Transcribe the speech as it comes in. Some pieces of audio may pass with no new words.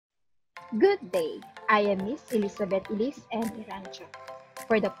Good day. I am Miss Elizabeth Ilis and Irancho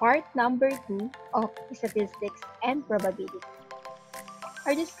for the part number 2 of Statistics and Probability.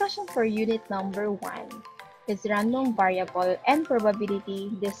 Our discussion for unit number 1 is random variable and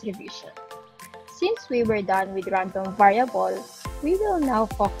probability distribution. Since we were done with random variable, we will now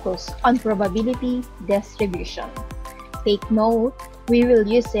focus on probability distribution. Take note, we will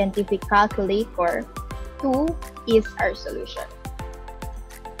use scientific calculator. 2 is our solution.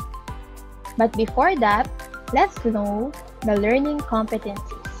 But before that, let's know the learning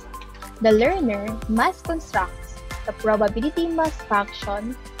competencies. The learner must construct the probability mass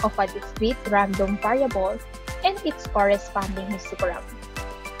function of a discrete random variable and its corresponding histogram.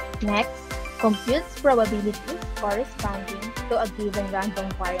 Next, computes probabilities corresponding to a given random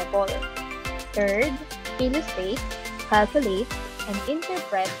variable. Third, illustrate, calculate, and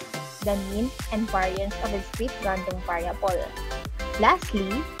interpret the mean and variance of a discrete random variable. Lastly,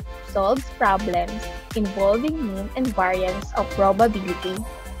 solves problems involving mean and variance of probability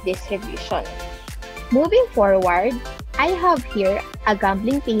distribution. Moving forward, I have here a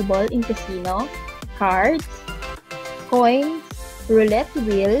gambling table in casino, cards, coins, roulette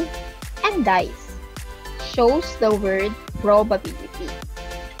wheel, and dice. Shows the word probability.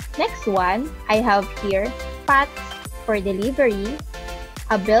 Next one, I have here paths for delivery,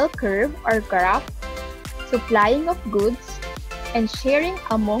 a bell curve or graph, supplying of goods, and sharing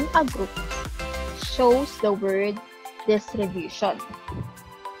among a group shows the word distribution.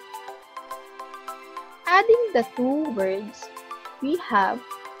 Adding the two words we have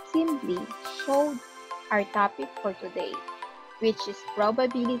simply showed our topic for today, which is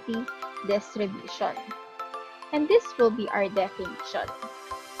probability distribution. And this will be our definition.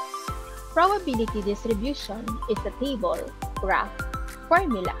 Probability distribution is a table, graph,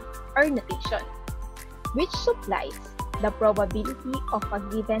 formula, or notation which supplies the probability of a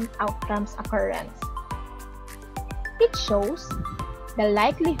given outcome's occurrence. It shows the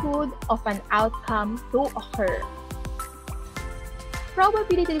likelihood of an outcome to occur.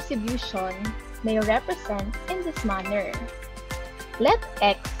 Probability distribution may represent in this manner. Let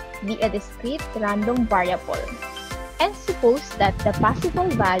x be a discrete random variable, and suppose that the possible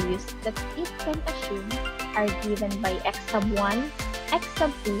values that it can assume are given by x sub 1, x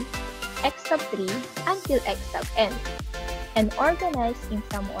sub 2, x sub 3, until x sub n, and organized in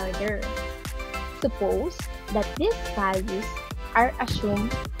some order. Suppose that these values are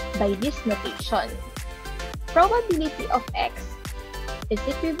assumed by this notation. Probability of x is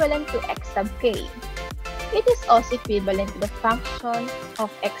equivalent to x sub k. It is also equivalent to the function of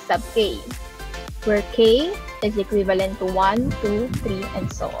x sub k, where k is equivalent to 1, 2, 3,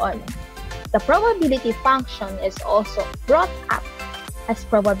 and so on. The probability function is also brought up as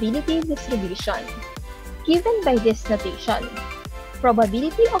probability distribution. Given by this notation,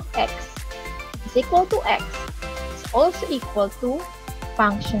 probability of x is equal to x is also equal to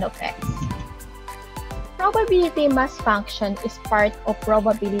function of x. Probability mass function is part of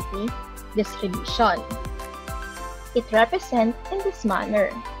probability distribution. It represents in this manner.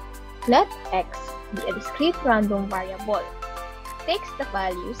 Let x be a discrete random variable. Takes the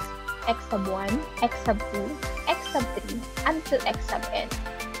values x sub 1, x sub 2, x sub 3 until x sub n.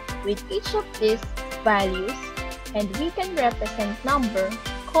 With each of these values, and we can represent number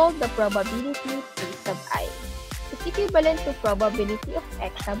called the probability p sub I is equivalent to probability of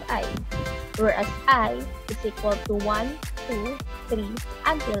x sub I, whereas I is equal to 1, 2, 3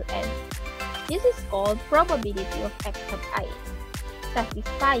 until n. This is called probability of x sub I,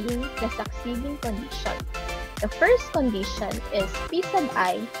 satisfying the succeeding condition. The first condition is p sub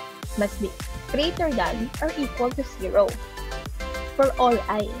I must be greater than or equal to 0 for all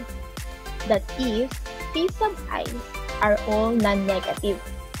I. That is, p sub i's are all non-negative.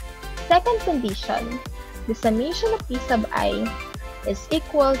 Second condition, the summation of p sub I is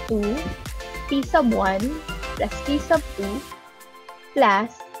equal to p sub 1 plus p sub 2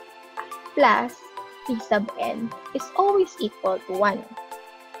 plus p sub n is always equal to 1.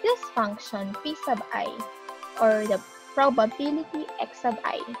 This function p sub I, or the probability x sub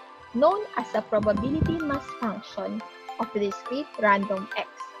I, known as the probability mass function of the discrete random x.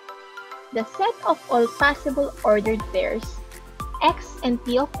 The set of all possible ordered pairs, x and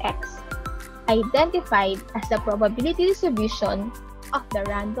p of x, identified as the probability distribution of the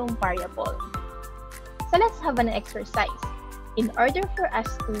random variable. So let's have an exercise in order for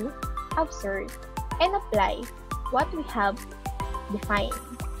us to observe and apply what we have defined.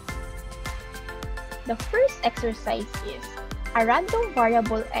 The first exercise is a random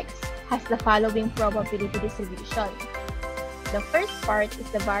variable x has the following probability distribution. The first part is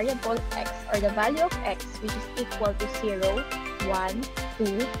the variable x, or the value of x, which is equal to 0, 1,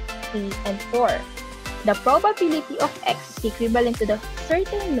 2, 3, and 4. The probability of x is equivalent to the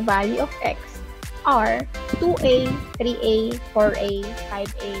certain value of x are 2a, 3a, 4a,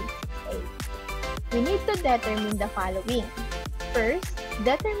 5a, 6a. We need to determine the following. First,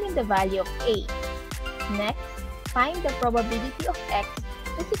 determine the value of a. Next, find the probability of x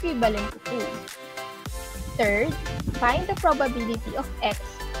is equivalent to 2. Third, find the probability of x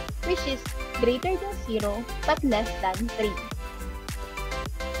which is greater than 0 but less than 3.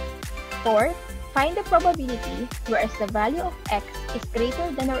 Fourth, find the probability whereas the value of x is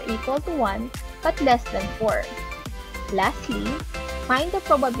greater than or equal to 1 but less than 4. Lastly, find the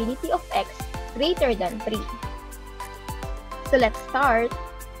probability of x greater than 3. So let's start.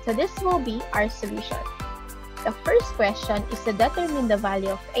 So this will be our solution. The first question is to determine the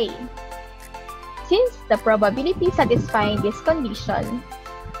value of a. Since the probability satisfying this condition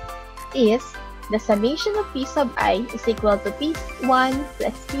is the summation of p sub I is equal to p1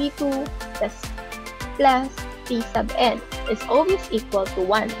 plus p2 plus p sub n is always equal to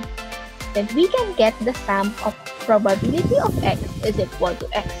 1, then we can get the sum of probability of x is equal to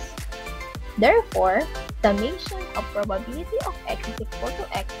x. Therefore, summation of probability of x is equal to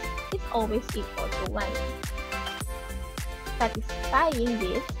x is always equal to 1. Satisfying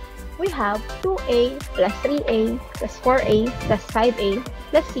this, we have 2a plus 3a plus 4a plus 5a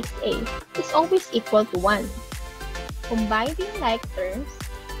plus 6a is always equal to 1. Combining like terms,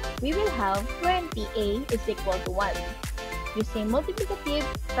 we will have 20a is equal to 1. Using multiplicative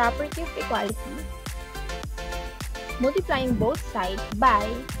property of equality, multiplying both sides by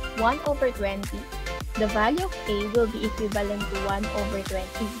 1 over 20, the value of a will be equivalent to 1 over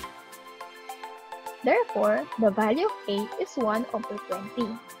 20. Therefore, the value of a is 1 over 20.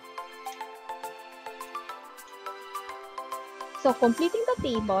 So, completing the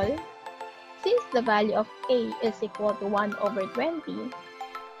table, since the value of a is equal to 1 over 20,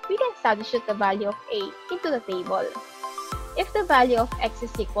 we can substitute the value of a into the table. If the value of x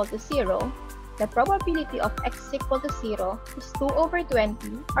is equal to 0, the probability of x is equal to 0 is 2 over 20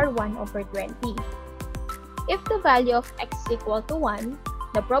 or 1 over 20. If the value of x is equal to 1,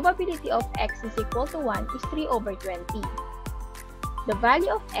 the probability of x is equal to 1 is 3 over 20. The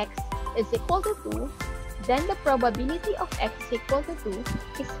value of x is equal to 2, then the probability of x is equal to 2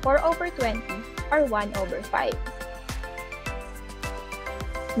 is 4 over 20 or 1 over 5.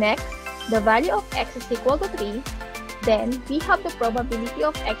 Next, the value of x is equal to 3, then we have the probability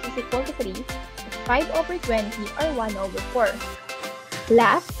of x is equal to 3 is 5 over 20 or 1 over 4.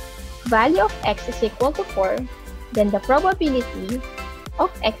 Last, value of x is equal to 4, then the probability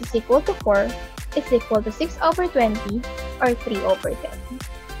of x is equal to 4 is equal to 6 over 20 or 3 over 10.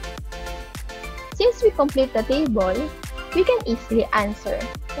 Since we complete the table, we can easily answer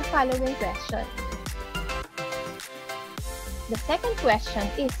the following question. The second question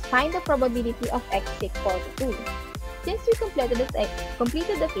is find the probability of x equal to 2. Since we completed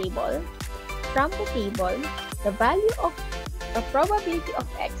the table, from the table, the value of the probability of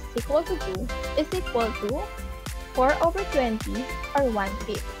x equal to 2 is equal to 4 over 20 or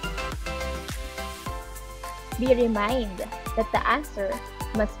 1/5. Be reminded that the answer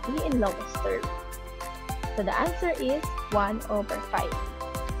must be in lowest term. So the answer is 1 over 5.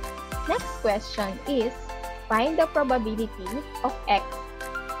 Next question is find the probability of x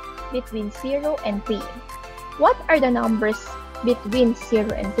between 0 and 3. What are the numbers between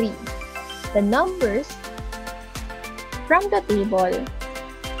 0 and 3? The numbers from the table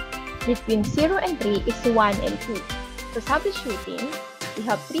between 0 and 3 is 1 and 2. So substituting, we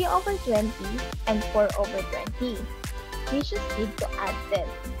have 3 over 20 and 4 over 20. We just need to add them.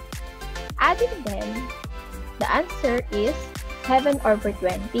 Adding them, the answer is 7 over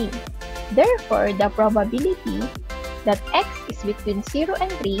 20. Therefore, the probability that x is between 0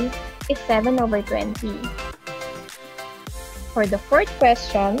 and 3 is 7 over 20. For the fourth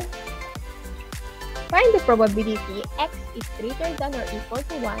question, find the probability x is greater than or equal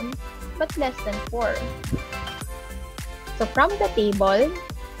to 1 but less than 4. So from the table,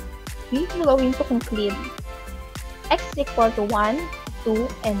 we are going to conclude x is equal to 1, 2,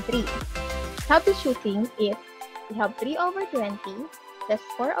 and 3. Substituting it, we have 3 over 20 plus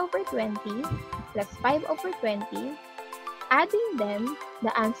 4 over 20 plus 5 over 20. Adding them,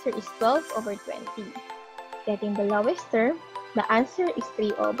 the answer is 12 over 20. Getting the lowest term, the answer is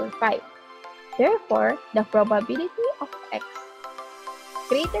 3 over 5. Therefore, the probability of x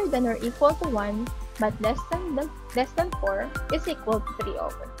greater than or equal to 1 but less than 4 is equal to 3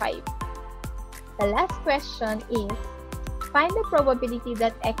 over 5. The last question is find the probability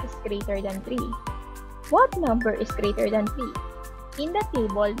that x is greater than 3. What number is greater than 3? In the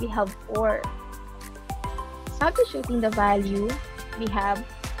table, we have 4. Substituting the value, we have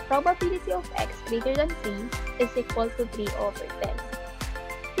probability of x greater than 3 is equal to 3 over 10.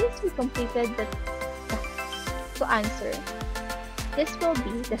 Since we completed to answer, this will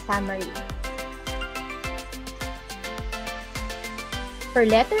be the summary. For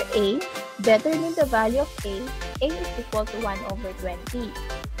letter A, determine the value of A is equal to 1 over 20.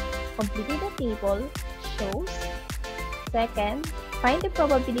 Completing the table shows, second, find the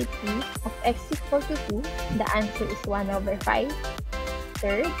probability of x equal to 2, the answer is 1 over 5.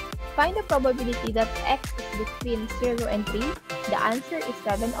 Third, find the probability that x is between 0 and 3, the answer is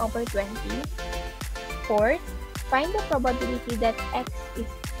 7 over 20. Fourth, find the probability that x is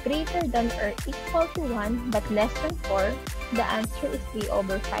greater than or equal to 1 but less than 4, the answer is 3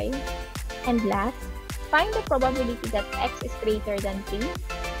 over 5. And last, find the probability that x is greater than 3,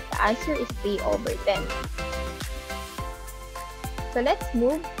 the answer is 3 over 10. So let's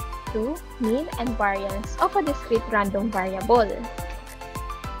move to mean and variance of a discrete random variable.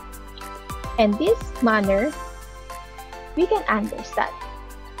 In this manner, we can understand.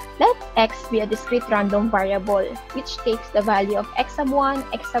 Let x be a discrete random variable which takes the value of x sub 1,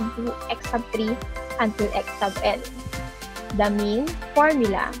 x sub 2, x sub 3 until x sub n. The mean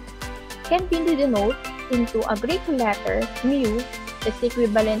formula can be denoted into a Greek letter mu is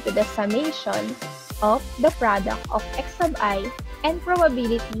equivalent to the summation of the product of x sub I and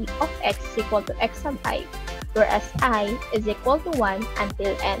probability of x equal to x sub I, whereas I is equal to 1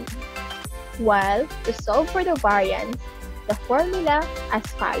 until n. While to solve for the variance, the formula as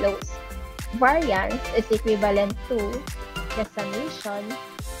follows. Variance is equivalent to the summation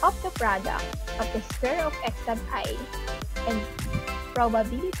of the product of the square of x sub I and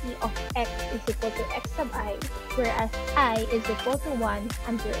probability of x is equal to x sub I, whereas I is equal to 1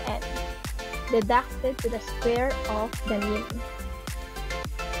 until n, deducted to the square of the mean.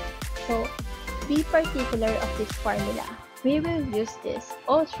 So, be particular of this formula. We will use this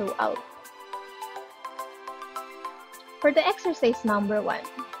all throughout. For the exercise number 1,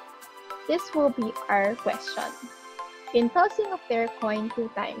 this will be our question. In tossing a pair coin 2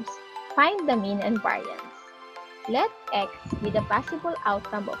 times, find the mean and variance. Let x be the possible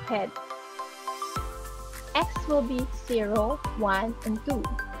outcome of head. X will be 0, 1, and 2,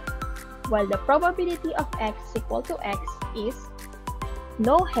 while the probability of x equal to x is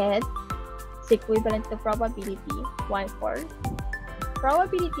no head is equivalent to probability 1/4.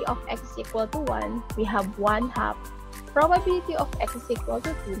 Probability of x is equal to 1, we have 1/2. Probability of x is equal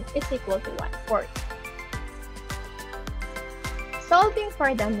to 2 is equal to 1/4. Solving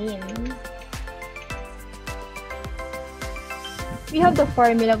for the mean, we have the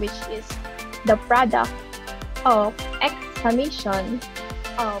formula which is the product of x summation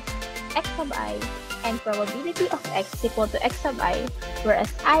of x sub I and probability of x equal to x sub I,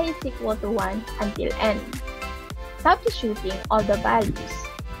 whereas I is equal to 1 until n. Substituting all the values,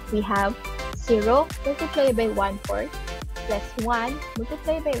 we have 0 multiplied by 1/4 plus 1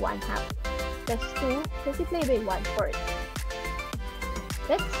 multiplied by 1/2 plus 2 multiplied by 1/4.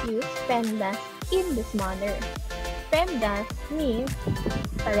 Let's use PEMDAS in this manner. PEMDAS means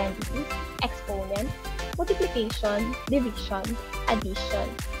parentheses, exponent, multiplication, division, addition,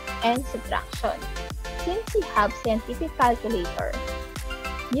 and subtraction. Since we have scientific calculator,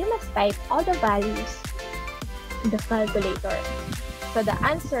 you must type all the values in the calculator. So the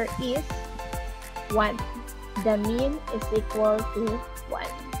answer is 1. The mean is equal to 1.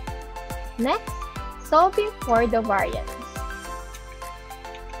 Next, solving for the variance.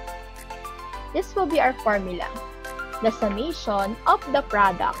 This will be our formula. The summation of the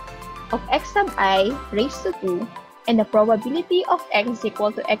product of x sub I raised to 2 and the probability of x is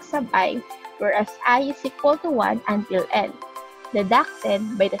equal to x sub I, whereas I is equal to 1 until n, deducted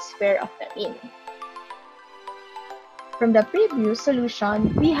by the square of the mean. From the previous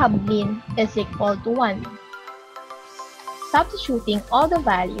solution, we have mean is equal to 1. Substituting all the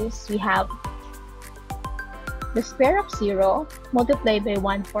values, we have the square of 0 multiplied by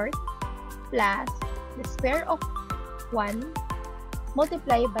 1/4 plus the square of 1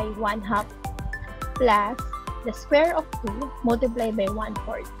 multiplied by 1/2 plus the square of 2 multiplied by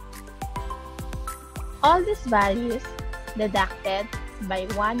 1/4. All these values deducted by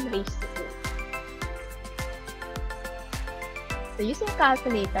 1 raised to 2. So using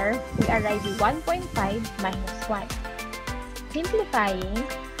calculator, we arrive at 1.5 minus 1. Simplifying,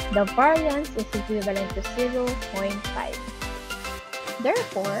 the variance is equivalent to 0.5.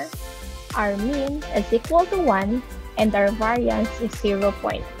 Therefore, our mean is equal to 1 and our variance is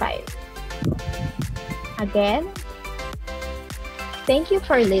 0.5. Again, thank you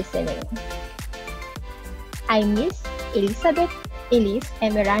for listening. I'm Miss Elizabeth Elise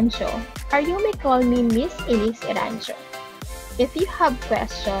Emerancio, or you may call me Miss Elise Erancio. If you have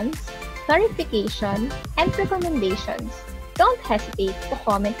questions, clarification, and recommendations, don't hesitate to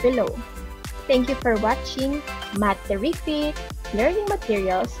comment below. Thank you for watching MATHerrific Learning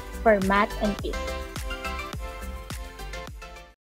Materials for Math and Physics.